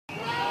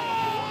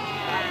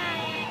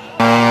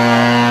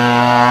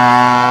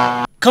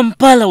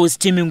Kampala was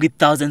teeming with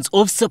thousands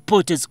of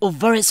supporters of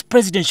various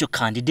presidential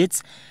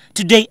candidates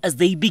today as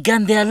they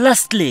began their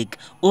last leg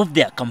of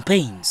their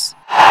campaigns.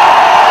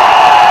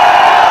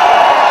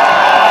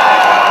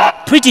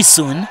 Pretty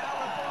soon,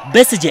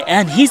 Besigye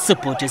and his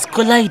supporters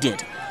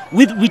collided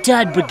with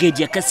retired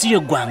Brigadier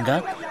Kasirye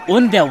Ggwanga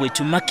on their way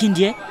to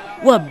Makindye,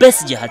 where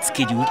Besigye had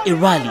scheduled a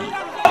rally.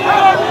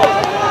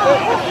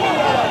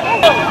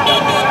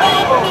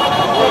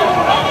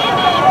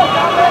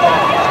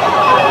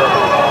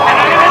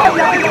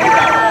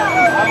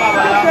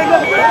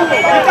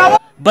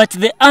 But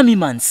the army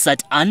man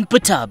sat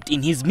unperturbed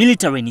in his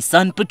military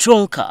Nissan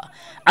patrol car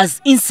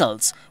as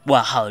insults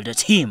were hurled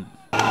at him.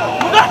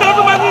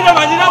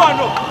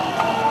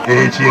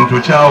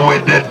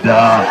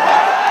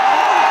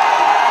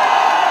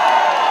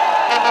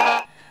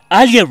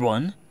 Earlier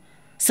on,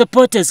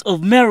 supporters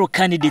of mayoral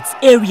candidates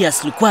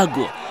Arias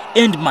Lukwago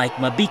and Mike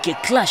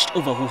Mabike clashed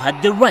over who had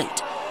the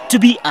right to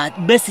be at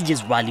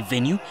Besigye's rally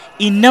venue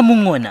in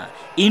Namungona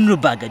in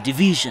Rubaga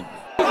Division.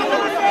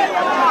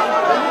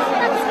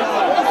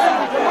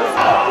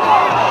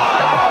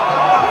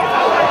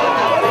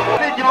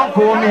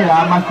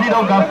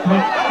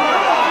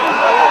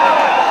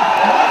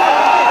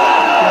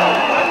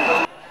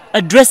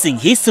 Addressing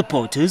his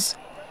supporters,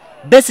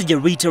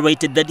 Besigye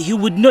reiterated that he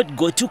would not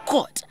go to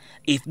court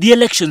if the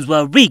elections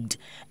were rigged,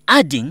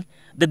 adding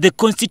that the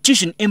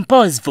constitution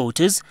empowers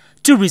voters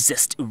to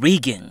resist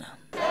rigging.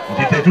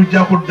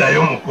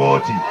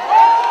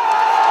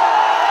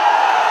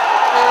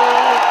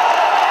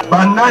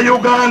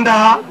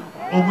 Bannayuganda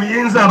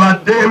obuyinza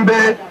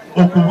baddembe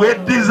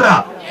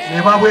okubweddiza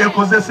ne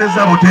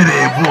babwekozeseza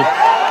butereevu.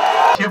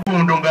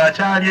 Kivundo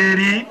ng'akyali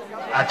eri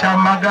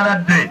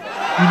akyamagaladde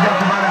tujja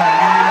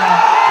kubalangirira